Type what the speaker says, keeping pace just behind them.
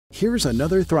Here's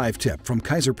another Thrive tip from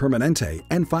Kaiser Permanente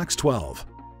and Fox 12.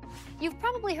 You've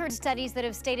probably heard studies that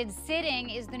have stated sitting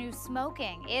is the new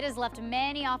smoking. It has left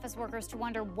many office workers to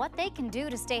wonder what they can do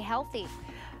to stay healthy.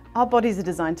 Our bodies are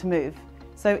designed to move,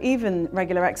 so even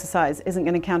regular exercise isn't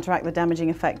going to counteract the damaging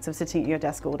effects of sitting at your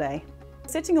desk all day.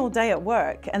 Sitting all day at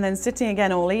work and then sitting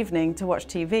again all evening to watch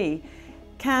TV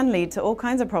can lead to all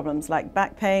kinds of problems like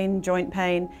back pain, joint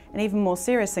pain, and even more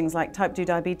serious things like type 2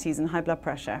 diabetes and high blood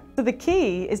pressure. So the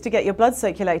key is to get your blood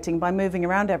circulating by moving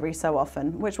around every so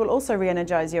often, which will also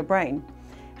re-energize your brain.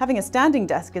 Having a standing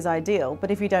desk is ideal,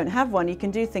 but if you don't have one, you can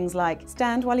do things like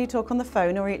stand while you talk on the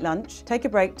phone or eat lunch, take a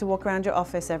break to walk around your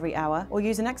office every hour, or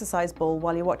use an exercise ball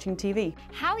while you're watching TV.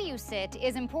 How you sit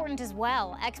is important as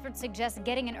well. Experts suggest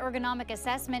getting an ergonomic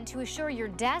assessment to assure your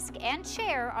desk and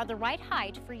chair are the right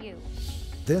height for you.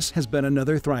 This has been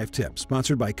another Thrive tip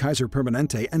sponsored by Kaiser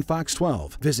Permanente and Fox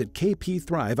 12. Visit KP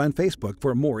Thrive on Facebook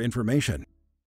for more information.